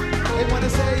 They wanna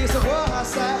say it's a war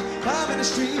outside. I'm in the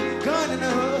street, gun in the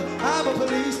hood. I'm a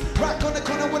police. Rock on the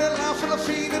corner with a line full of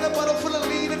fiend and a bottle full of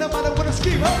lean and a bottle with a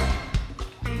ski.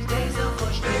 These days of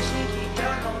frustration keep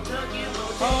your own tucking.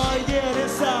 Oh yeah,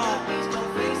 this side.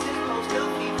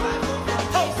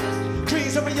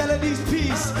 Dreams of reality's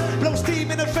peace. Blow steam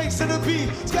in the face of the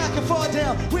beat. Sky can fall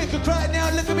down, wind can cry now.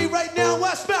 Look at me right now,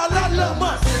 I smell I love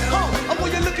myself. Oh,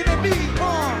 when you're looking at me,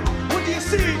 what do you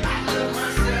see?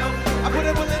 I put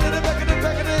a bullet in the back of the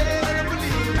head and I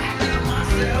believe.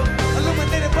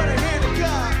 Illuminated by the hand of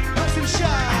God, no seem shy.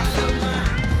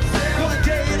 One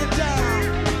day at a time,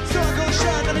 sun gon'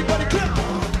 shine, everybody clap.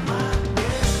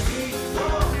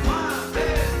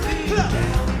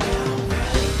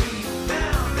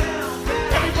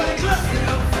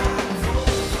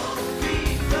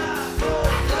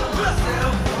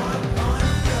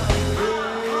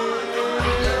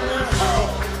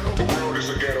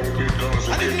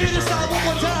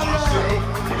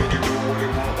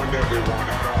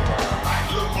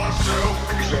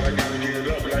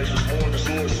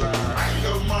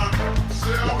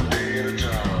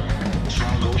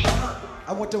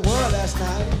 I went to war last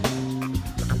night.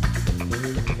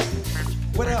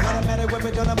 With a automatic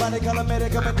weapon, don't nobody call a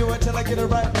medic. I'ma do it till I get it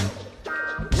right.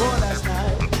 War last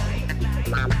night.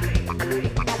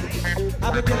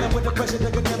 I've been dealing with the pressure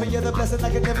that could never hear the blessing. I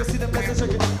can never see the blessing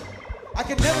circuit. I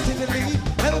can never take the lead,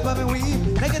 never bumming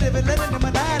weed. Negative and letting them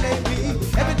annihilate me.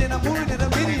 Every day I'm moving at a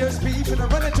meteor speed. Finna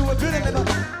run into a building and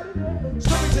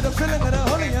Glory to the feeling of the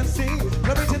holy unseen.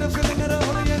 Glory to the feeling of the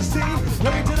holy unseen.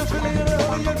 Glory to the feeling of the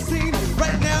holy unseen.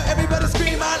 Right now, everybody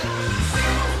scream out.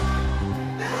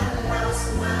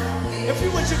 If you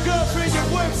want your girlfriend, your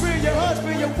boyfriend, your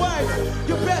husband, your wife,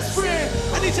 your best friend,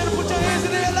 I need you to put your hands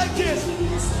in the air like this.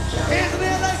 Hands in the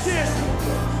air like this.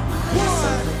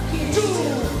 1, 2,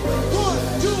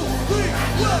 1, 2, 3,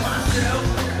 1.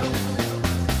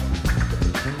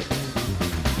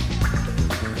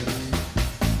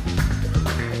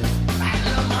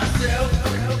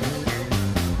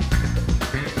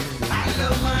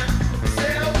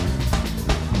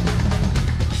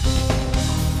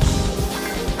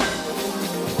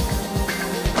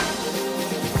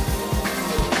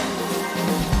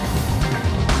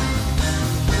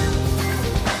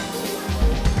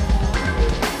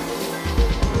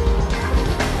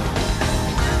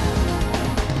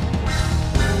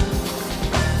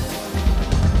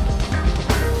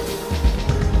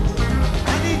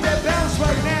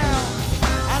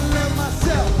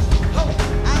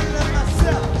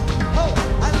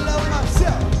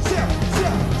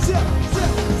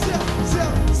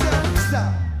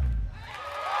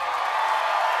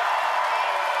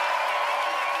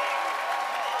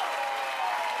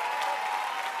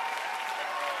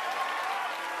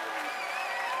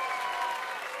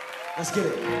 Let's get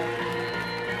it.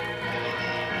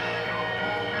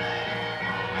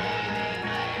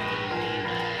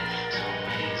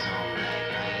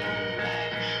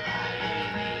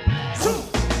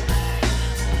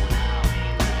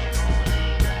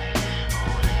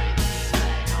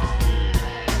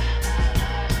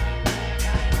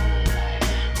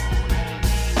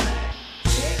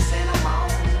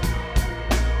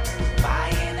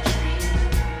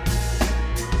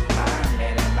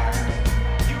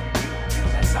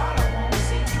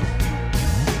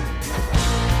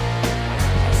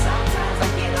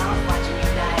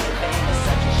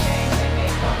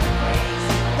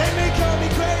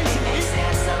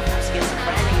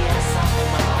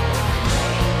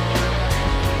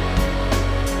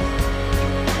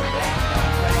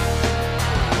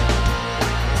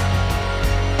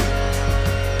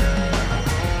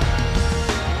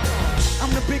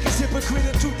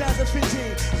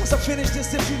 Once I finish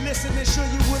this, if you listen, then sure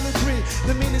you will agree.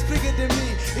 The meaning's bigger than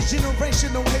me. It's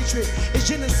generational hatred. It's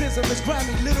cynicism. It's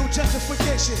grimy, little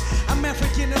justification. I'm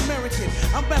African American.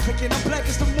 I'm African. I'm black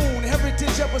as the moon.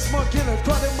 Heritage of a small killer.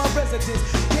 Caught in my residence.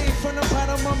 Came from the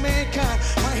bottom of mankind.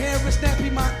 My hair is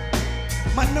snappy.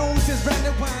 My nose is round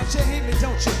and wide. You hate me,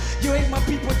 don't you? You hate my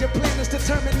people. Your plan is to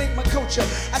terminate my culture.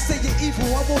 I say you're evil.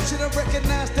 I want you to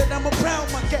recognize that I'm a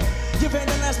proud monkey. You've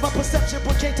analyzed my perception,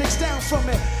 but can't take down from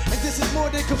it. And this is more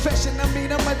than confession. I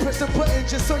mean, I might press the button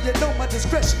just so you know my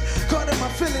discretion. Caught in my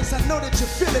feelings, I know that you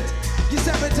feel it. You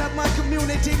sabotage my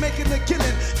community, making a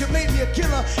killing. You made me a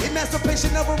killer.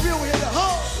 Emancipation of a real hitter.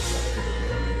 Oh!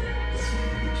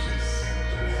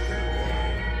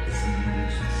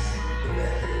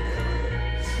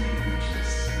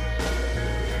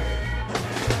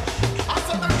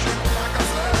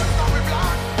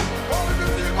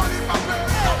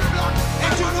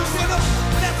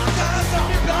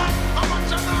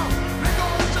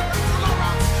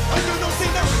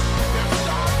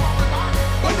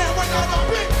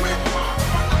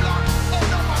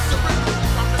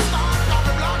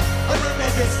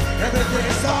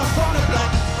 Everything's all from the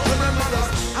block. Remember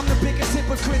this, I'm the biggest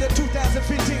hypocrite of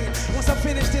 2015. Once I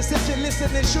finish this, if you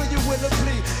listen, then sure you will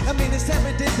agree. I mean, it's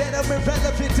evident that I'm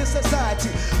irrelevant to society.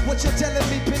 What you're telling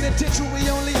me, penitentiary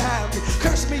only hide me.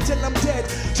 Curse me till I'm dead.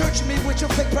 Church me with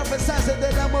your fake prophesizer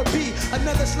that I'ma be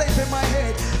another slave in my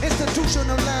head.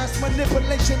 Institutionalized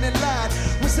manipulation and lies.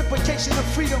 Reciprocation of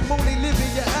freedom only live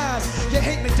in your eyes. You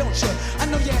hate me, don't you? I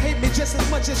know you hate me just as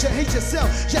much as you hate yourself.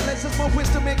 Jealous is my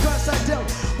wisdom and God's I dealt.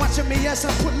 Watching me as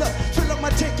I pull up, fill up my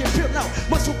tank and fill out.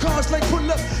 Muscle cars like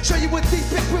pull up, show you what these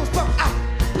big wheels pop out.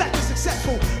 Black is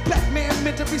successful, black man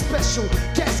meant to be special.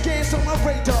 Gas scans on my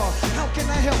radar, how can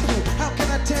I help you? How can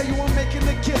I tell you I'm making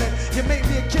a killing? You made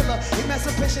me a killer,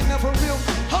 emancipation of a real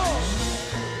hoe.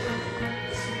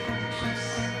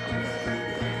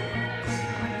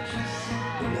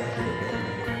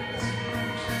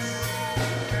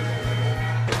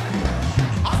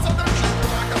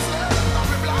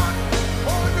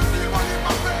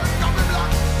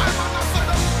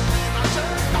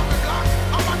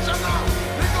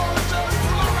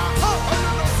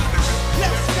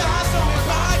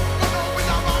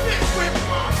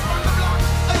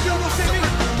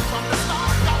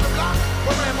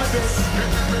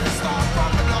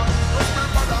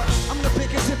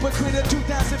 Hypocrite of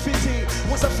 2015.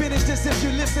 Once I finish this, if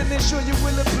you listen, then sure you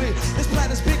will agree. This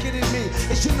plot is bigger than me.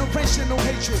 It's generational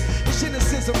hatred. It's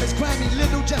cynicism. It's grimy,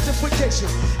 little justification.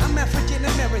 I'm African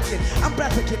American. I'm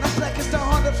African. I'm black as the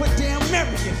heart of a damn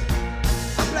American.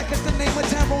 I'm black as the name of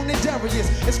Tyrone and Darius.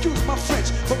 Excuse my French,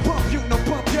 but bump you, no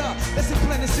bump y'all. Let's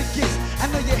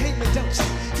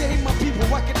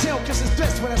cause it's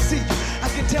best when I see you. I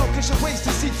can tell cause your ways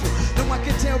deceitful. No, I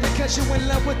can tell because you're in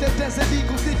love with the desert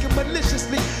eagle, thinking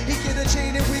maliciously. He get a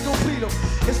chain and we gon' plead him.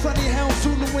 It's funny how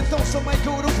Zulu and Thonsa might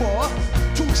go to war.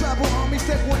 Two tribal armies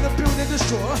that wanna build and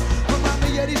destroy. Remind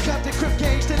me of these Compton Crip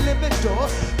gangs that live next door.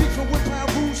 Beefing with power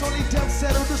rules, only death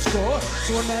settle the score.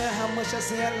 So no matter how much I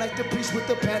say I like to preach with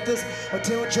the Panthers, or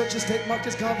tell churches take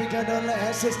Marcus Garvey got all the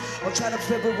answers, or try to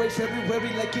celebrate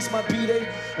February like it's my B-Day,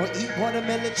 or eat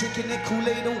watermelon chicken and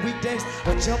Kool-Aid on weekdays,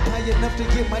 or jump high enough to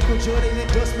get Michael Jordan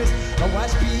endorsements, or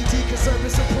watch BET cause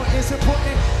service it's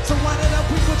important. So why did I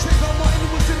we go trick on Martin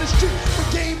was in the street? But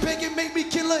game banging made me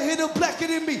kill a hitter blacker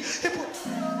than me.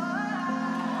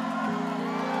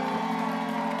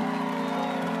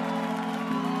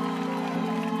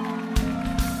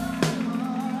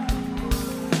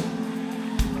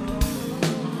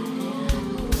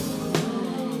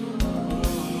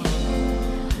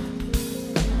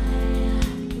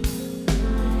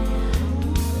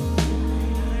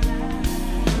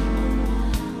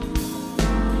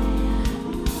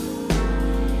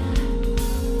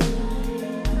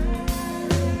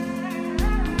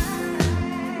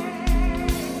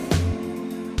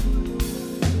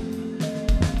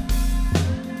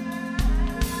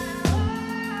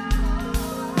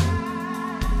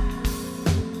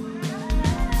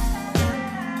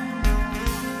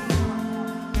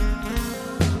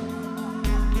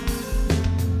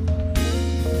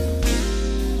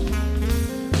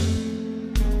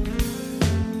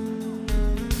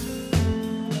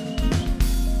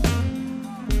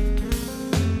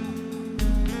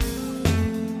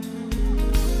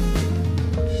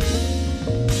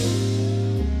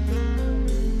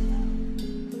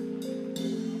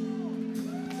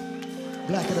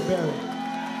 Black of the Berry.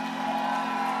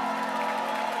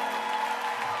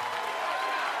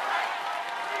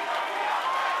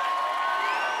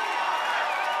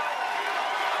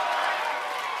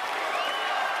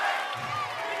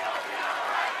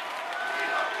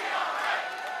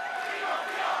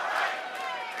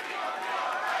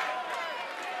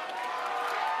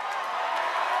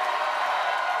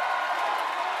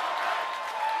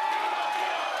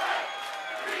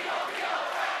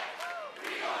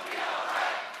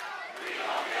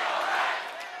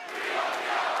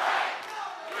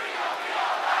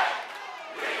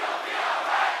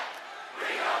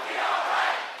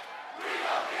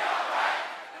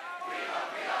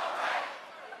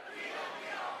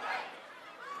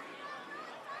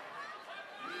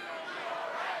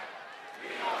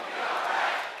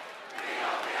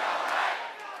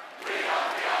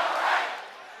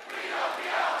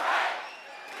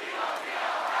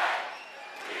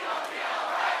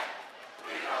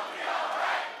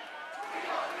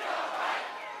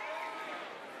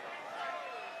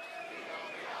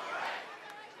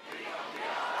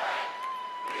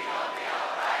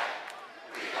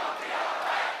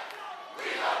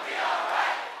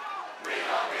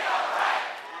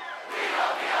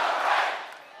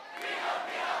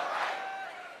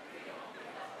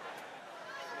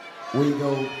 We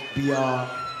gon' be all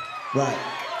right.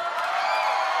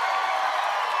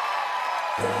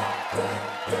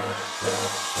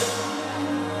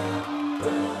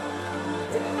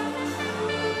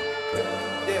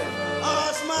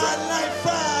 All's my life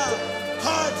out.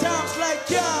 Hard times like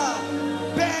y'all.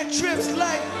 Bad trips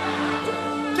like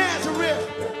Nazareth.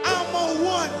 I'm on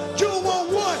one, you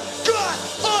on one. God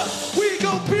up, we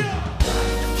gon' be up.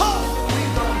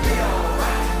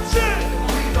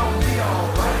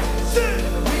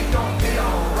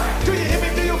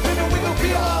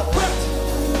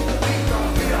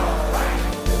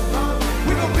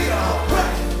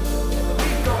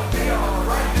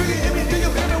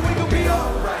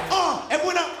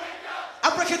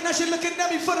 She looking at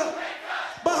me for the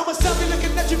Bahamas, I'll be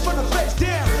looking at you from the face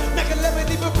down. Make a lemon,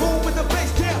 even boom with the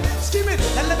bass down. Scheming,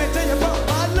 and let me tell you about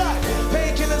my life.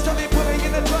 Painkillers, tell me put me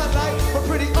in the twilight. But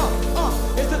pretty,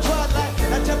 it's the twilight.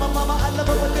 I tell my mama I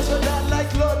love her, but this one not like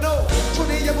Lord no.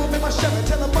 20 year old in my Chevy,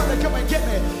 tell her mother come and get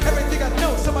me. Everything I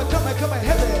know, someone come and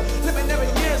heavy. Living every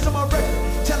year's on my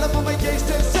record. Tell her mama yeah,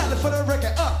 stay salad for the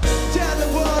record. Tell the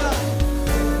world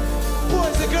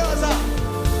boys and girls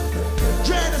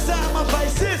dragging aside my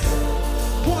vices.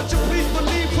 Won't you please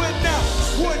believe when now?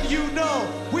 Wouldn't you know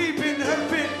we've been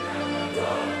hurting?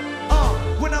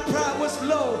 When our pride was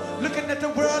low, looking at the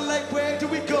world like where do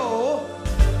we go?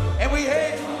 And we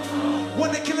hate,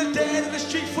 wanna kill a dad in the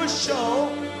street for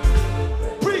show.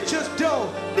 Preachers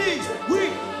don't need, we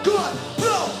God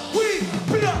blow, we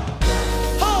be up.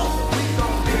 We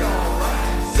gon' be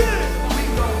alright. Sing. We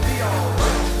gon' be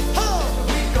alright.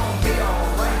 We gon' be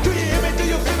alright. Do you hear me? Do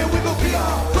you feel me? We gon' be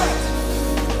alright.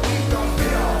 We gon' be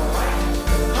alright.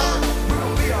 We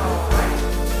gon' be alright.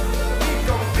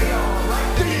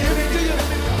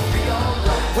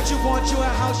 want you a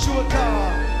house, you a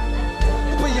car.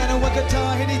 Piano, a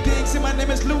guitar, anything. See, my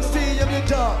name is Lucy, I'm your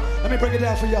dog. Let me break it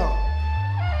down for y'all.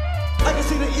 I can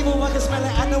see the evil, I can smell it.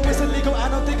 I know it's illegal, I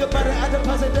don't think about it. I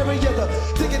deposit every other.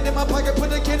 Digging in my pocket,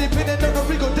 put a candy pin and on the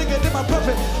Rico. Digging in my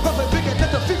profit, big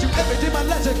enough to fit you every day. My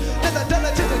logic, there's a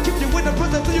dollar just to keep you in the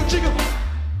prison till you jiggle.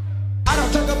 I don't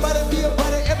talk about it, be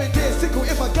about it every day. Single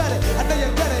if I got it, I know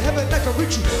you got it. Heaven, I can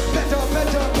reach you. Pet dog,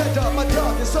 my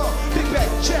dog is all. Big back,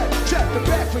 trap the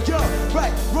back for y'all.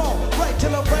 Right, wrong, right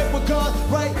till I'm right with God.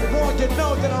 Right, wrong, you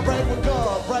know that I'm right with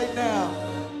God right now.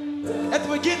 At the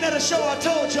beginning of the show, I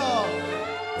told y'all,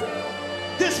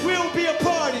 this will be a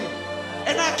party,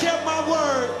 and I kept my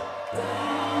word.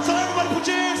 So everybody put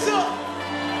your hands up.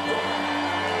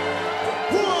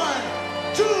 1,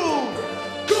 2,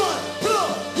 gun,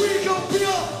 blow. We gon' be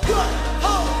alright.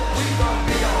 Oh, we gon'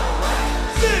 be alright.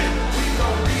 Sing, we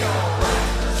gon' be alright.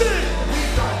 Sing, we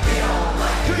gon' be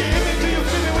alright. Do you hear me? Do you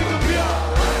feel me? We gon' be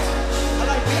alright. I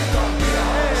like this. We gon' be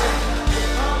alright.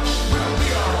 We'll be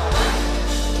alright.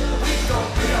 We gon'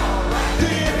 be alright. Do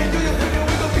you hear me? Do you feel me?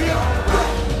 We gon' be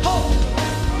alright. Ho, ho.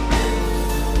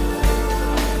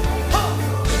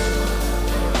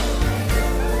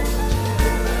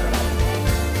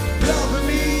 Loving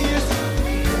me is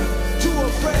too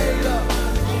afraid of.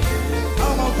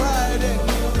 I'm alright and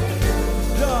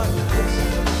done.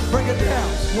 Bring it down.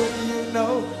 When you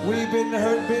know we've been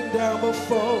hurt, been down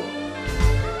before.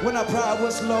 When our pride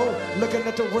was low, looking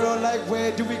at the world like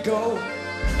where do we go?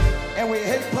 And we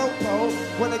hate po-po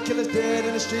when the killer's dead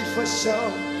in the street for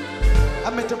sure.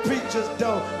 I meant to preachers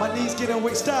though, my knees getting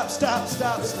weak. Stop.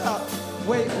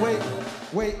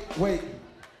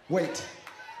 Wait.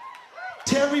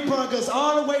 Terry Burgers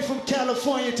all the way from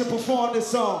California to perform this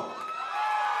song.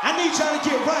 I need y'all to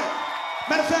get right.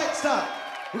 Matter of fact, stop.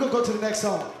 We're gonna go to the next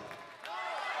song.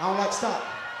 I don't like stop.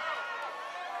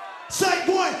 Say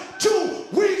 1, 2,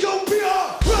 we gon' be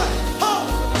alright. Oh.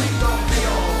 We gon' be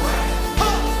alright.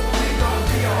 Oh. We gon'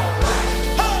 be alright.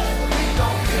 Hey. We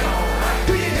gon' be alright.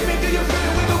 Do you hear me? Do you feel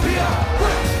me? We gon' be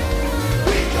alright.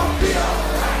 We gon' be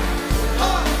alright.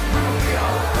 Oh. We gon' be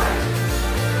alright.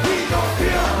 We gon' be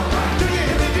alright. Do you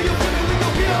hear me? Do you feel me? We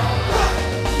gon' be alright.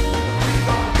 We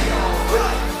gon' be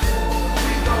alright.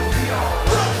 We gon' be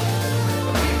alright.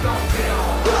 We gon' be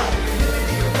alright.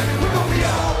 We gon' be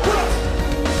alright.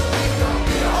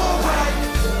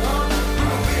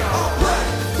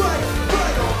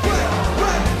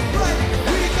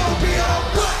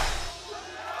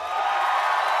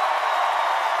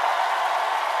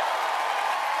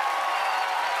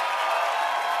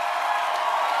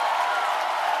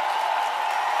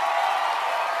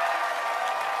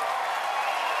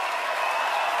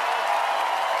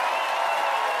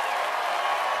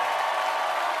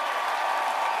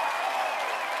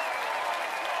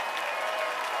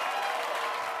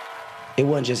 It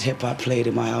wasn't just hip-hop played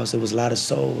in my house. It was a lot of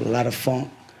soul, a lot of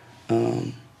funk, a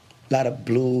lot of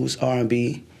blues,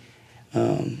 R&B,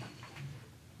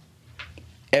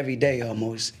 every day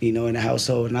almost, you know, in the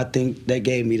household. And I think that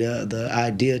gave me the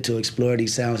idea to explore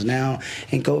these sounds now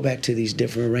and go back to these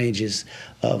different ranges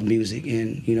of music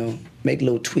and, you know, make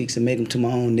little tweaks and make them to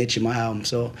my own niche in my album.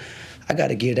 So I got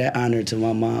to give that honor to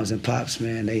my moms and pops,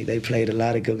 man. They played a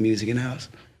lot of good music in the house.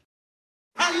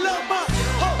 I love my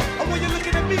when you're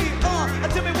looking at me,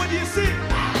 tell me what do you see? I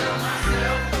love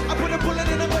myself. I put a bullet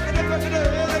in the bucket and back of the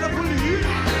head and I pull it in. I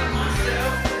love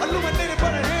myself. Illuminated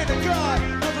by the hand of God,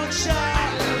 no look shy. I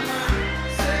love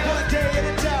myself. One day at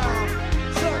a time.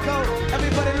 Circle,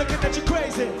 everybody looking at you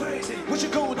crazy. What you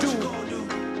gonna do?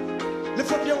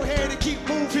 Lift up your head and keep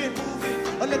moving.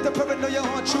 Or let the paranoia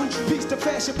haunt you. Peace to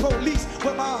fashion police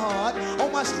with my heart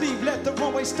on my sleeve. Let the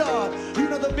runway start. You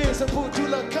know the miserable to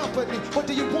look company. What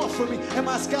do you want from me? In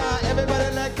my sky,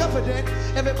 everybody lack confident.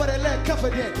 Everybody lack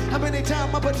confident. How many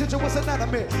times my potential was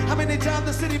anonymous? How many times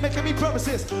the city making me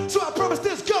promises? So I promise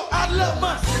this, go. I love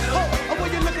myself. Oh,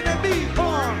 when you're looking at me,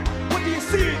 what do you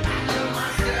see?